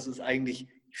ist, dass es eigentlich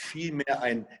viel mehr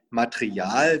ein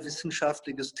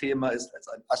materialwissenschaftliches Thema ist als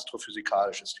ein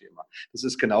astrophysikalisches Thema. Das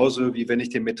ist genauso, wie wenn ich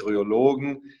den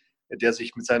Meteorologen, der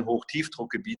sich mit seinen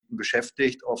Hochtiefdruckgebieten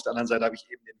beschäftigt, auf der anderen Seite habe ich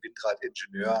eben den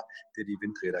Windradingenieur, der die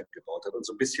Windräder gebaut hat. Und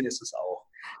so ein bisschen ist es auch.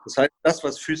 Das heißt, das,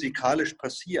 was physikalisch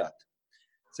passiert,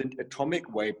 sind Atomic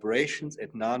Vibrations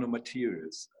at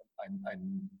Nanomaterials.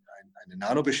 Eine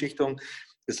Nanobeschichtung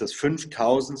ist das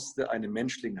 5000ste eines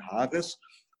menschlichen Haares.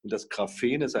 Und das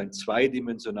Graphen ist ein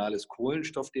zweidimensionales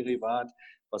Kohlenstoffderivat,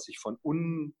 was sich von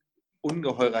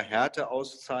ungeheurer Härte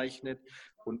auszeichnet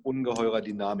und ungeheurer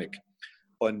Dynamik.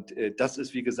 Und das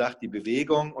ist, wie gesagt, die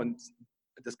Bewegung. Und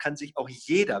das kann sich auch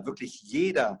jeder, wirklich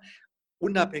jeder,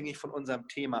 unabhängig von unserem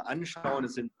Thema anschauen.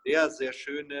 Es sind sehr, sehr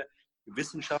schöne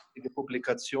wissenschaftliche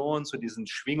Publikationen zu diesen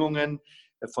Schwingungen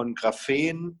von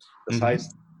Graphen. Das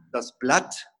heißt, das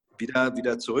Blatt,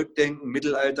 wieder zurückdenken,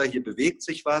 Mittelalter, hier bewegt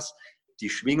sich was. Die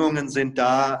Schwingungen sind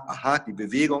da, aha, die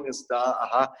Bewegung ist da,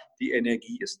 aha, die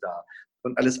Energie ist da.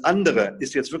 Und alles andere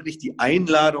ist jetzt wirklich die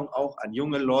Einladung auch an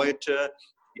junge Leute,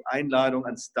 die Einladung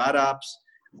an Startups,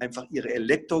 einfach ihre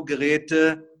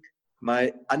Elektrogeräte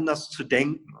mal anders zu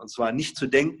denken. Und zwar nicht zu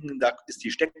denken, da ist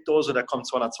die Steckdose, da kommt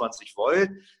 220 Volt,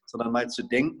 sondern mal zu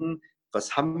denken,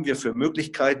 was haben wir für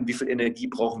Möglichkeiten, wie viel Energie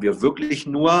brauchen wir wirklich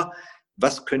nur,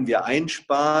 was können wir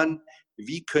einsparen,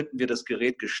 wie könnten wir das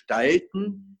Gerät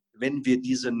gestalten, wenn wir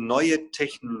diese neue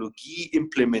Technologie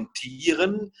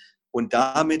implementieren und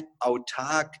damit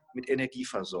autark mit Energie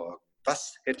versorgen.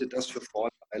 Was hätte das für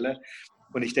Vorteile?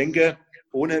 Und ich denke,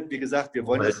 wie gesagt, wir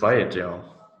wollen weltweit,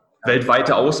 ja.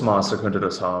 Weltweite Ausmaße könnte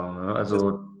das haben. Ne?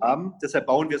 Also deshalb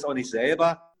bauen wir es auch nicht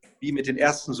selber, wie mit den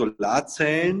ersten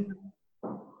Solarzellen.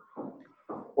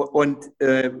 Und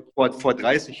vor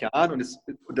 30 Jahren,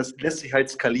 und das lässt sich halt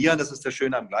skalieren, das ist das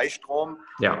Schöne am Gleichstrom.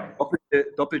 Ja.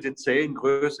 Doppelte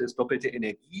Zellengröße ist doppelte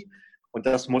Energie. Und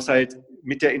das muss halt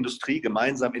mit der Industrie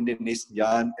gemeinsam in den nächsten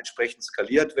Jahren entsprechend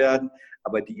skaliert werden.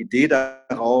 Aber die Idee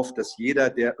darauf, dass jeder,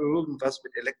 der irgendwas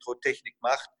mit Elektrotechnik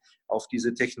macht, auf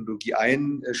diese Technologie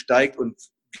einsteigt. Und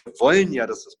wir wollen ja,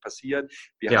 dass das passiert.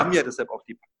 Wir haben ja deshalb auch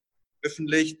die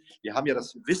veröffentlicht. Wir haben ja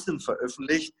das Wissen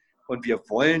veröffentlicht. Und wir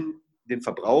wollen den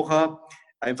Verbraucher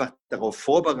einfach darauf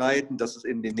vorbereiten, dass es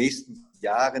in den nächsten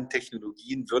Jahren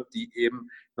Technologien wird, die eben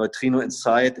Neutrino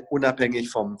Inside unabhängig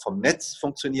vom Netz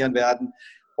funktionieren werden.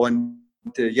 Und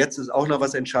jetzt ist auch noch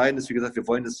was Entscheidendes. Wie gesagt, wir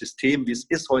wollen das System, wie es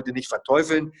ist, heute nicht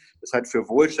verteufeln. Es hat für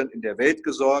Wohlstand in der Welt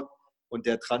gesorgt. Und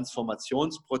der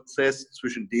Transformationsprozess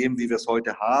zwischen dem, wie wir es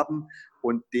heute haben,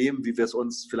 und dem, wie wir es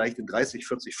uns vielleicht in 30,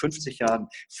 40, 50 Jahren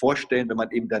vorstellen, wenn man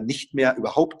eben dann nicht mehr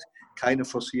überhaupt keine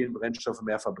fossilen Brennstoffe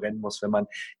mehr verbrennen muss, wenn man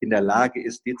in der Lage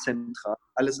ist, dezentral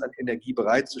alles an Energie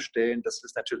bereitzustellen. Das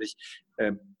ist natürlich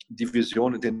die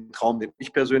Vision und den Traum, den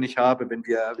ich persönlich habe,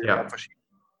 wir haben verschiedene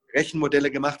Rechenmodelle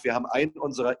gemacht. Wir haben einen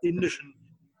unserer indischen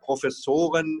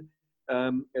Professoren,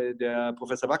 der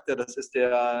Professor Bhakta, das ist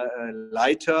der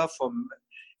Leiter vom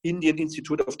Indian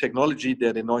Institute of Technology,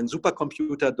 der den neuen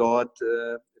Supercomputer dort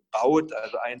baut,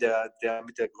 also einen der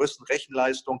mit der größten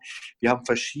Rechenleistung. Wir haben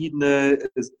verschiedene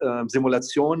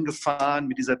Simulationen gefahren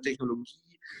mit dieser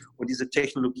Technologie. Und diese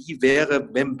Technologie wäre,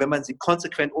 wenn man sie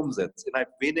konsequent umsetzt, innerhalb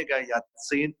weniger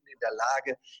Jahrzehnten in der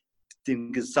Lage,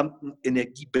 den gesamten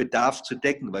Energiebedarf zu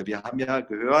decken, weil wir haben ja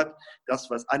gehört,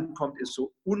 das, was ankommt, ist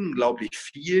so unglaublich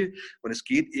viel und es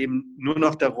geht eben nur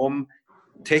noch darum,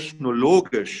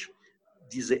 technologisch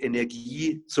diese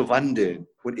Energie zu wandeln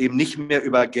und eben nicht mehr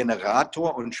über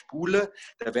Generator und Spule,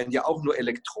 da werden ja auch nur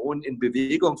Elektronen in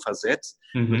Bewegung versetzt.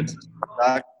 Und das ist, wie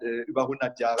gesagt, über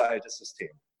 100 Jahre altes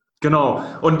System. Genau.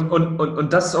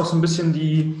 Und das ist auch so ein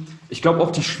bisschen ich glaube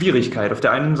auch die Schwierigkeit. Auf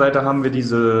der einen Seite haben wir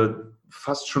diese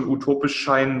fast schon utopisch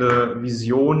scheinende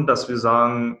Vision, dass wir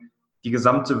sagen, die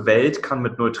gesamte Welt kann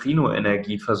mit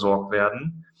Neutrino-Energie versorgt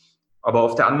werden. Aber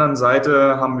auf der anderen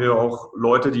Seite haben wir auch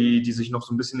Leute, die sich noch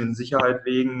so ein bisschen in Sicherheit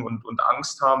wägen und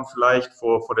Angst haben vielleicht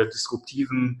vor den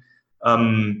disruptiven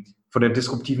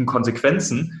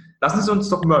Konsequenzen. Lassen Sie uns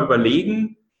doch mal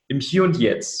überlegen, im Hier und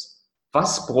Jetzt,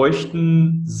 was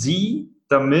bräuchten Sie,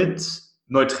 damit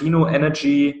Neutrino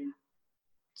Energy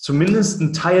zumindest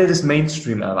einen Teil des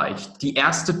Mainstream erreicht, die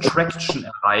erste Traction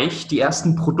erreicht, die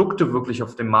ersten Produkte wirklich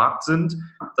auf dem Markt sind,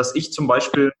 dass ich zum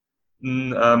Beispiel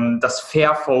das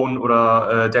Fairphone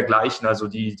oder dergleichen, also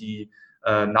die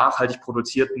nachhaltig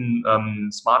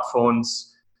produzierten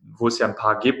Smartphones, wo es ja ein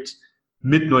paar gibt,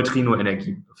 mit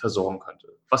Neutrino-Energie versorgen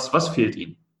könnte. Was fehlt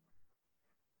Ihnen?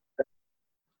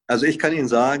 Also ich kann Ihnen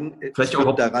sagen, vielleicht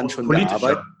auch daran schon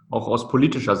gearbeitet. Auch aus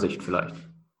politischer Sicht vielleicht.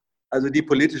 Also die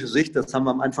politische Sicht, das haben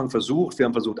wir am Anfang versucht. Wir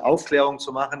haben versucht, Aufklärung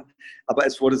zu machen, aber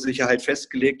es wurde sicher halt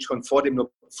festgelegt, schon vor dem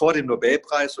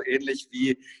Nobelpreis, so ähnlich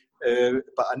wie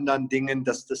bei anderen Dingen,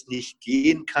 dass das nicht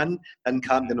gehen kann. Dann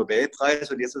kam der Nobelpreis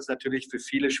und jetzt ist es natürlich für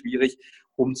viele schwierig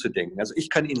umzudenken. Also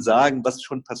ich kann Ihnen sagen, was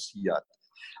schon passiert.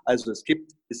 Also es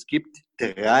gibt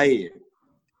 3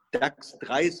 DAX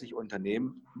 30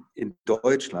 Unternehmen in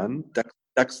Deutschland,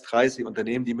 DAX 30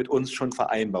 Unternehmen, die mit uns schon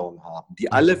Vereinbarungen haben,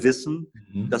 die alle wissen,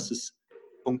 dass es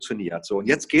funktioniert. So, und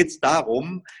jetzt geht es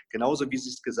darum, genauso wie Sie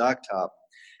es gesagt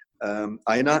haben,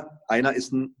 einer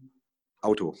ist ein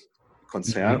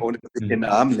Autokonzern, ohne dass ich den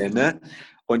Namen nenne.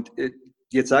 Und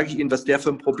jetzt sage ich Ihnen, was der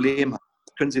für ein Problem hat.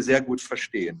 Das können Sie sehr gut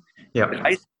verstehen. Ja.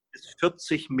 30 bis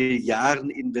 40 Milliarden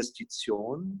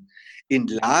Investitionen in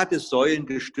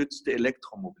ladesäulengestützte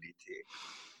Elektromobilität.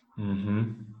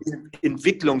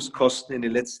 Entwicklungskosten in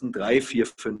den letzten 3, 4,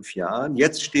 5 Jahren.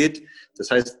 Jetzt steht,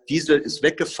 das heißt, Diesel ist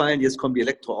weggefallen, jetzt kommen die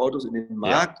Elektroautos in den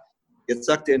Markt. Ja. Jetzt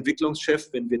sagt der Entwicklungschef,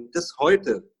 wenn wir das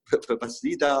heute, was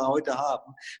Sie da heute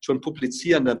haben, schon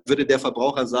publizieren, dann würde der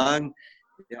Verbraucher sagen,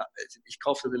 ja, ich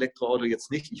kaufe das Elektroauto jetzt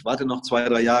nicht, ich warte noch 2,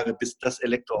 3 Jahre, bis das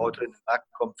Elektroauto in den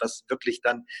Markt kommt, was wirklich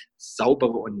dann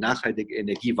saubere und nachhaltige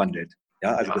Energie wandelt.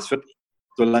 Ja, also das wird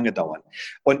so lange dauern.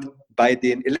 Und bei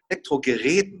den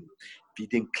Elektrogeräten, wie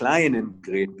den kleinen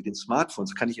Geräten, wie den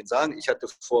Smartphones, kann ich Ihnen sagen, ich hatte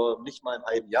vor nicht mal einem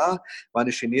halben Jahr, war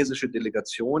eine chinesische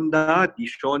Delegation da, die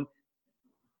schon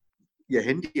ihr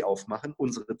Handy aufmachen,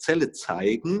 unsere Zelle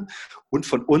zeigen und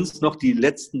von uns noch die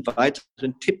letzten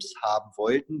weiteren Tipps haben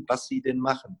wollten, was sie denn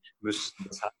machen müssten.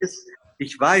 Das heißt,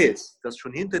 ich weiß, dass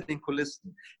schon hinter den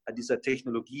Kulissen an dieser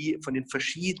Technologie von den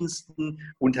verschiedensten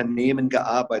Unternehmen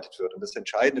gearbeitet wird. Und das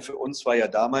Entscheidende für uns war ja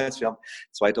damals, wir haben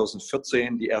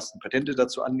 2014 die ersten Patente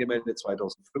dazu angemeldet,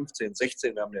 2015,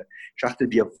 16, wir haben eine Schachtel.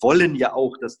 Wir wollen ja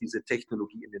auch, dass diese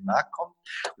Technologie in den Markt kommt.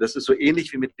 Und das ist so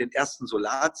ähnlich wie mit den ersten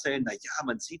Solarzellen. Na ja,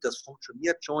 man sieht, das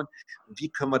funktioniert schon. Und wie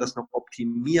können wir das noch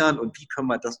optimieren und wie können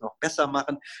wir das noch besser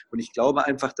machen? Und ich glaube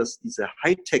einfach, dass diese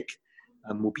Hightech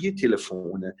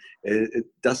Mobiltelefone,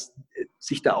 dass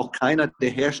sich da auch keiner der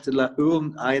Hersteller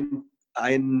irgendeinen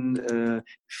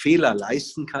Fehler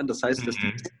leisten kann. Das heißt, dass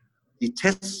die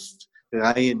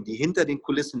Testreihen, die hinter den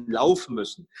Kulissen laufen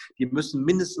müssen, die müssen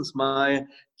mindestens mal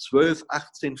 12,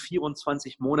 18,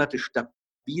 24 Monate stabil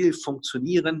stabil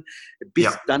funktionieren,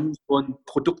 bis dann so ein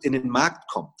Produkt in den Markt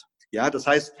kommt. Ja, das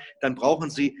heißt, dann brauchen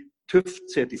Sie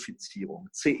TÜV-Zertifizierung,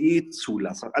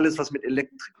 CE-Zulassung, alles, was mit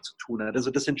Elektrik zu tun hat.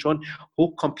 Also das sind schon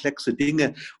hochkomplexe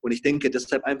Dinge. Und ich denke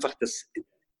deshalb einfach,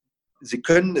 Sie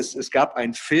können, es gab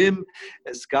einen Film,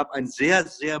 es gab einen sehr,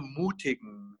 sehr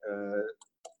mutigen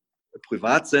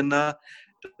Privatsender,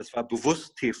 das war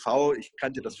Bewusst TV, ich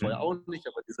kannte das vorher auch nicht,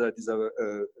 aber dieser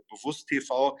Bewusst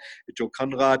TV, Joe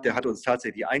Conrad, der hat uns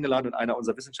tatsächlich eingeladen und einer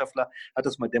unserer Wissenschaftler hat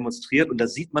das mal demonstriert und da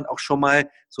sieht man auch schon mal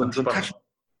so ein Taschenrechner.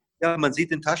 Ja, man sieht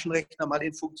den Taschenrechner mal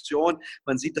in Funktion,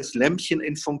 man sieht das Lämpchen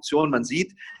in Funktion, man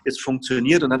sieht, es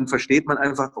funktioniert und dann versteht man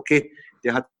einfach, okay,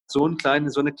 der hat so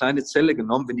eine kleine Zelle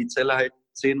genommen, wenn die Zelle halt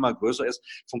 10-mal größer ist,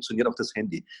 funktioniert auch das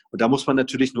Handy. Und da muss man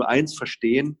natürlich nur eins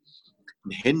verstehen,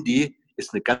 ein Handy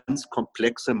ist eine ganz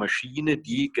komplexe Maschine,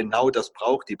 die genau das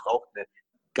braucht. Die braucht eine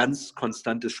ganz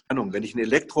konstante Spannung. Wenn ich einen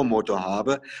Elektromotor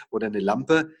habe oder eine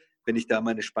Lampe, wenn ich da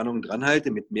meine Spannung dran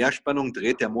halte, mit mehr Spannung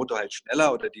dreht der Motor halt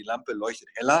schneller oder die Lampe leuchtet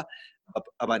heller.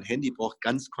 Aber ein Handy braucht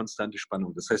ganz konstante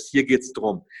Spannung. Das heißt, hier geht es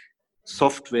darum,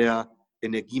 Software,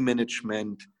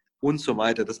 Energiemanagement und so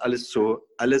weiter, das alles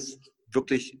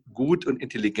wirklich gut und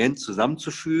intelligent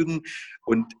zusammenzufügen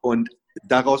und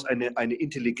daraus eine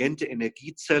intelligente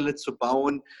Energiezelle zu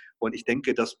bauen. Und ich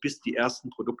denke, dass bis die ersten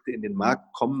Produkte in den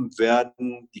Markt kommen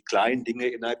werden, die kleinen Dinge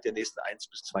innerhalb der nächsten 1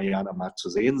 bis 2 Jahre am Markt zu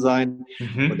sehen sein.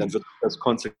 Und dann wird das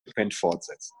konsequent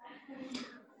fortsetzen.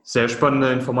 Sehr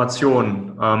spannende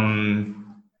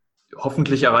Information.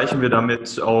 Hoffentlich erreichen wir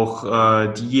damit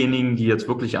auch diejenigen, die jetzt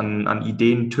wirklich an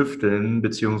Ideen tüfteln,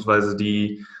 beziehungsweise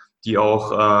die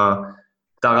auch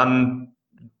daran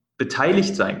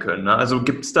beteiligt sein können. Ne? Also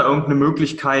gibt es da irgendeine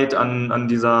Möglichkeit an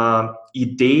dieser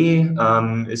Idee?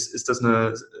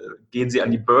 Gehen Sie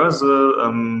an die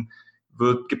Börse?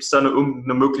 Gibt es da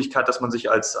irgendeine Möglichkeit, dass man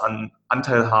sich als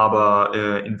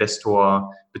Anteilhaber,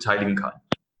 Investor beteiligen kann?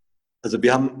 Also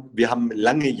wir haben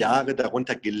lange Jahre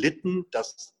darunter gelitten,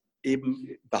 dass eben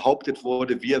behauptet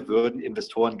wurde, wir würden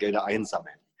Investorengelder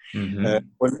einsammeln.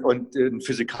 Und ein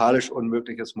physikalisch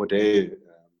unmögliches Modell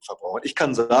verbrauchen. Ich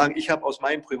kann sagen, ich habe aus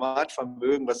meinem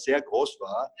Privatvermögen, was sehr groß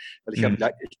war, weil ich habe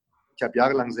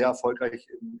jahrelang sehr erfolgreich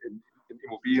in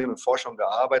Immobilien und Forschung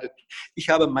gearbeitet. Ich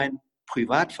habe mein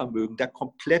Privatvermögen da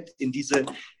komplett in diese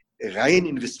rein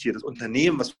investiert. Das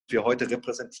Unternehmen, was wir heute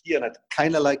repräsentieren, hat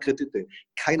keinerlei Kredite,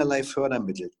 keinerlei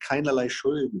Fördermittel, keinerlei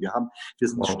Schulden. Wir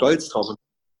sind stolz drauf.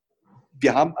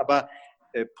 Wir haben aber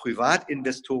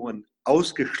Privatinvestoren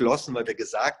ausgeschlossen, weil wir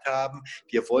gesagt haben,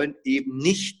 wir wollen eben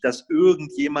nicht, dass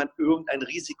irgendjemand irgendein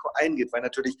Risiko eingeht, weil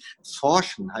natürlich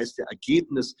Forschen heißt ja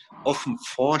Ergebnis offen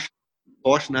forschen.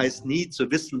 Forschen heißt nie zu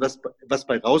wissen, was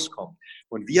bei rauskommt.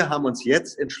 Und wir haben uns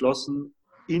jetzt entschlossen,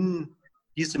 in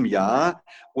diesem Jahr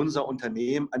unser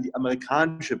Unternehmen an die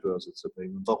amerikanische Börse zu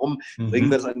bringen. Warum bringen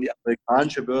wir es an die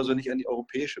amerikanische Börse und nicht an die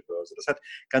europäische Börse? Das hat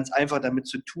ganz einfach damit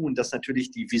zu tun, dass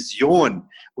natürlich die Vision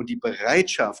und die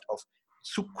Bereitschaft auf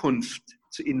Zukunft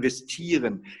zu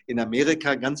investieren in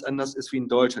Amerika ganz anders ist wie in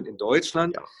Deutschland. In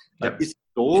Deutschland ist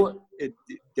so,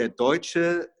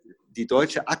 die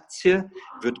deutsche Aktie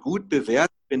wird gut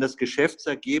bewertet, wenn das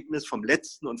Geschäftsergebnis vom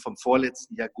letzten und vom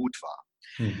vorletzten Jahr gut war.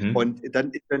 Und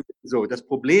dann so, das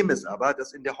Problem ist aber,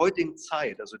 dass in der heutigen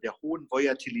Zeit, also der hohen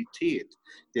Volatilität,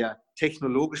 der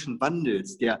technologischen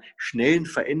Wandels, der schnellen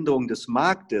Veränderung des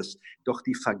Marktes, doch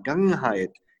die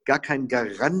Vergangenheit gar kein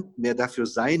Garant mehr dafür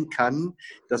sein kann,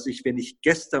 dass ich, wenn ich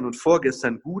gestern und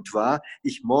vorgestern gut war,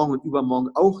 ich morgen und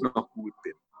übermorgen auch noch gut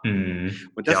bin.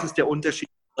 Und das ist der Unterschied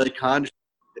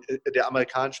der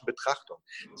amerikanischen Betrachtung.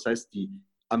 Das heißt, die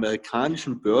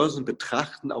amerikanischen Börsen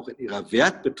betrachten auch in ihrer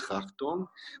Wertbetrachtung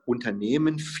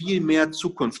Unternehmen viel mehr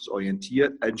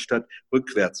zukunftsorientiert, anstatt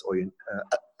rückwärtsorientiert.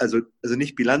 Also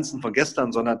nicht Bilanzen von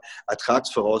gestern, sondern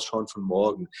Ertragsvorausschauen von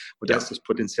morgen. Und da ist das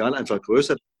Potenzial einfach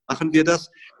größer. Machen wir das?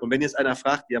 Und wenn jetzt einer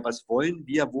fragt, ja, was wollen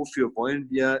wir, wofür wollen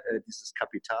wir dieses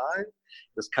Kapital?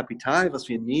 Das Kapital, was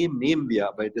wir nehmen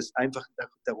wir, weil es einfach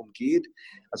darum geht,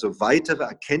 also weitere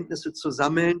Erkenntnisse zu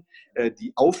sammeln,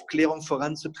 die Aufklärung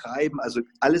voranzutreiben, also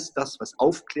alles das, was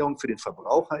Aufklärung für den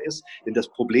Verbraucher ist. Denn das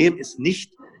Problem ist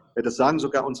nicht, das sagen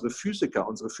sogar unsere Physiker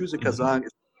sagen,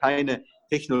 es ist keine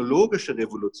technologische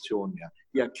Revolution mehr.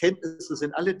 Die Erkenntnisse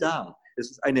sind alle da. Es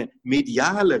ist eine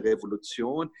mediale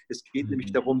Revolution. Es geht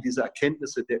nämlich darum, diese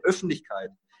Erkenntnisse der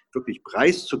Öffentlichkeit wirklich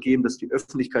preiszugeben, dass die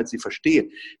Öffentlichkeit sie versteht.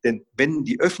 Denn wenn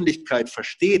die Öffentlichkeit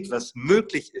versteht, was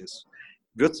möglich ist,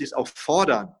 wird sie es auch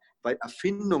fordern, weil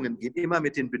Erfindungen gehen immer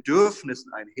mit den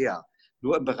Bedürfnissen einher.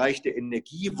 Nur im Bereich der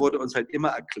Energie wurde uns halt immer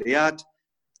erklärt,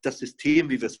 das System,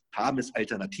 wie wir es haben, ist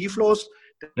alternativlos.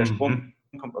 Der Strom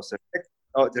kommt aus der Welt.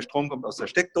 der Strom kommt aus der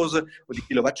Steckdose und die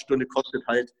Kilowattstunde kostet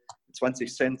halt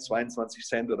 20 Cent, 22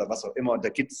 Cent oder was auch immer. Und da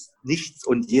gibt es nichts.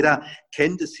 Und jeder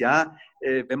kennt es ja,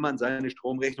 wenn man seine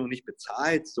Stromrechnung nicht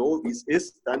bezahlt, so wie es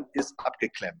ist, dann ist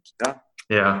abgeklemmt.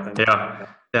 Ja,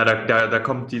 da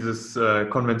kommt dieses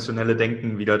konventionelle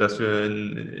Denken wieder, dass wir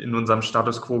in unserem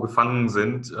Status quo gefangen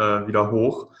sind, wieder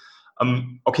hoch.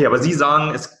 Okay, aber Sie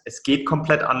sagen, es geht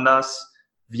komplett anders.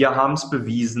 Wir haben es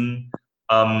bewiesen.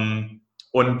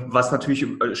 Und was natürlich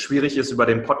schwierig ist über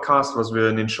den Podcast, was wir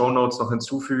in den Shownotes noch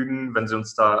hinzufügen, wenn Sie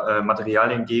uns da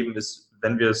Materialien geben, ist,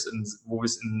 wenn wir es wo wir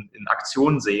es in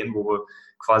Aktion sehen, wo wir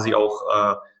quasi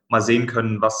auch mal sehen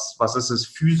können, was ist es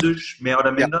physisch, mehr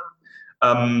oder minder.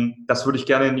 Ja. Das würde ich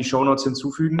gerne in die Shownotes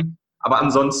hinzufügen. Aber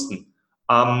ansonsten,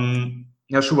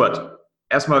 Herr Schubart,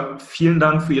 erstmal vielen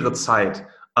Dank für Ihre Zeit.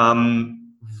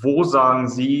 Wo sagen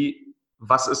Sie,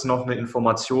 was ist noch eine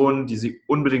Information, die Sie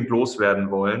unbedingt loswerden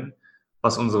wollen,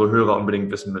 was unsere Hörer unbedingt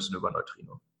wissen müssen über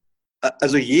Neutrino?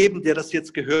 Also jedem, der das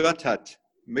jetzt gehört hat,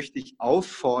 möchte ich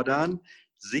auffordern,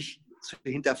 sich zu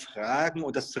hinterfragen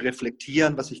und das zu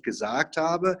reflektieren, was ich gesagt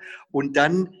habe, und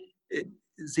dann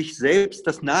sich selbst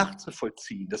das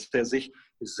nachzuvollziehen, dass er sich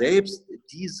selbst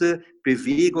diese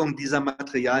Bewegung dieser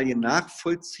Materialien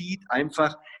nachvollzieht,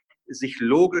 einfach sich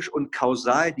logisch und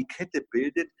kausal die Kette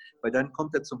bildet, weil dann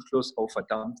kommt er zum Schluss, oh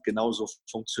verdammt, genauso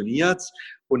funktioniert's,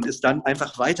 und es dann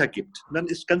einfach weitergibt. Und dann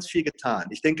ist ganz viel getan.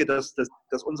 Ich denke, dass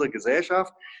unsere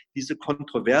Gesellschaft diese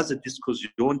kontroverse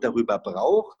Diskussion darüber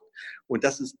braucht und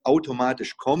dass es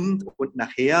automatisch kommt und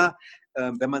nachher,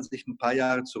 wenn man sich ein paar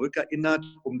Jahre zurückerinnert,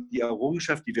 um die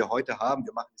Errungenschaft, die wir heute haben,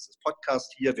 wir machen dieses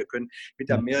Podcast hier, wir können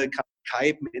mit Amerika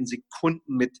skypen in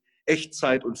Sekunden mit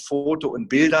Echtzeit und Foto und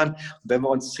Bildern. Und wenn wir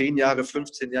uns 10 Jahre,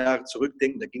 15 Jahre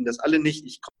zurückdenken, da ging das alle nicht.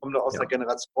 Ich komme nur aus der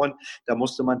Generation, da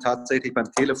musste man tatsächlich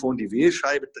beim Telefon die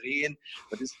Wählscheibe drehen.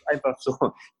 Das ist einfach so.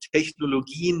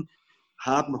 Technologien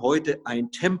haben heute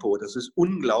ein Tempo, das ist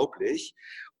unglaublich.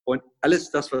 Und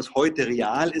alles das, was heute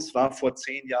real ist, war vor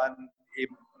 10 Jahren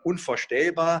eben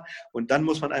unvorstellbar. Und dann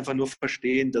muss man einfach nur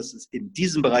verstehen, dass es in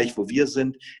diesem Bereich, wo wir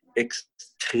sind,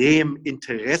 extrem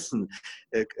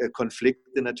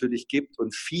Interessenkonflikte natürlich gibt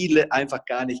und viele einfach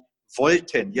gar nicht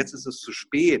wollten. Jetzt ist es zu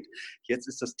spät. Jetzt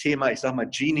ist das Thema, ich sage mal,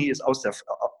 Genie ist out of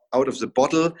the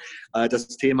bottle. Das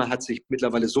Thema hat sich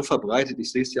mittlerweile so verbreitet.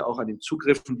 Ich sehe es ja auch an den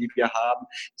Zugriffen, die wir haben.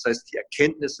 Das heißt, die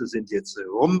Erkenntnisse sind jetzt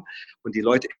rum und die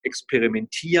Leute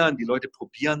experimentieren, die Leute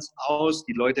probieren es aus,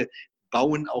 die Leute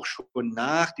bauen auch schon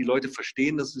nach, die Leute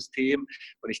verstehen das System,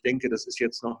 und ich denke, das ist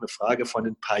jetzt noch eine Frage von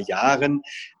ein paar Jahren,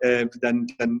 dann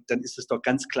ist es doch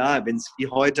ganz klar, wenn Sie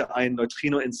heute ein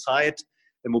Neutrino Inside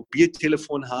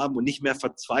Mobiltelefon haben und nicht mehr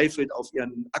verzweifelt auf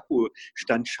Ihren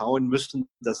Akkustand schauen müssen,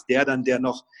 dass der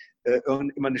noch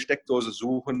immer eine Steckdose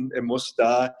suchen muss,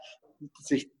 da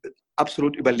sich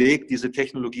absolut überlegt, diese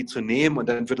Technologie zu nehmen, und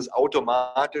dann wird es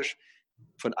automatisch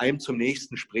von einem zum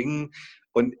nächsten springen.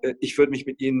 Und ich würde mich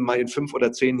mit Ihnen mal in 5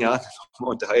 oder 10 Jahren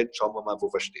mal unterhalten. Schauen wir mal,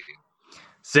 wo wir stehen.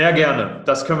 Sehr gerne.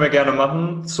 Das können wir gerne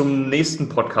machen zum nächsten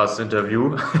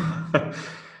Podcast-Interview.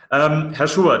 Herr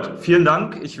Schubart, vielen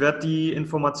Dank. Ich werde die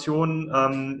Informationen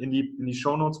in die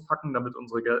Shownotes packen, damit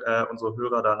unsere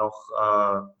Hörer da noch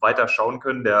weiter schauen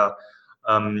können.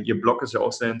 Ihr Blog ist ja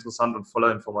auch sehr interessant und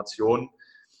voller Informationen.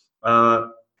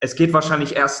 Es geht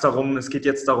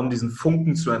jetzt darum, diesen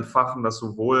Funken zu entfachen, dass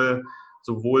sowohl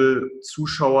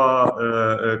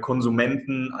Zuschauer,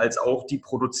 Konsumenten als auch die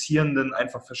Produzierenden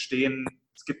einfach verstehen,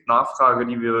 es gibt Nachfrage,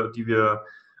 die wir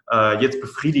jetzt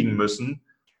befriedigen müssen,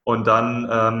 und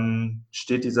dann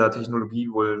steht dieser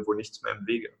Technologie wohl nichts mehr im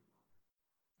Wege.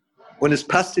 Und es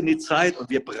passt in die Zeit und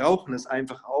wir brauchen es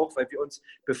einfach auch, weil wir uns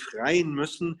befreien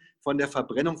müssen von der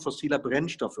Verbrennung fossiler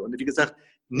Brennstoffe. Und wie gesagt,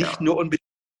 nicht nur unbedingt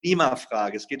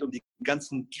Klimafrage. Es geht um die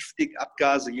ganzen giftigen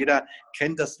Abgase. Jeder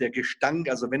kennt das, der Gestank.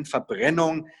 Also wenn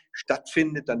Verbrennung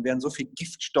stattfindet, dann werden so viele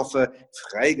Giftstoffe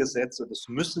freigesetzt, und das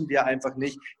müssen wir einfach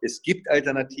nicht. Es gibt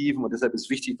Alternativen, und deshalb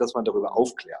ist wichtig, dass man darüber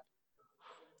aufklärt.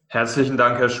 Herzlichen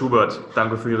Dank, Herr Schubart.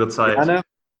 Danke für Ihre Zeit.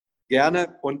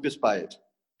 Gerne und bis bald.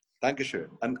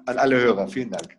 Dankeschön an alle Hörer. Vielen Dank.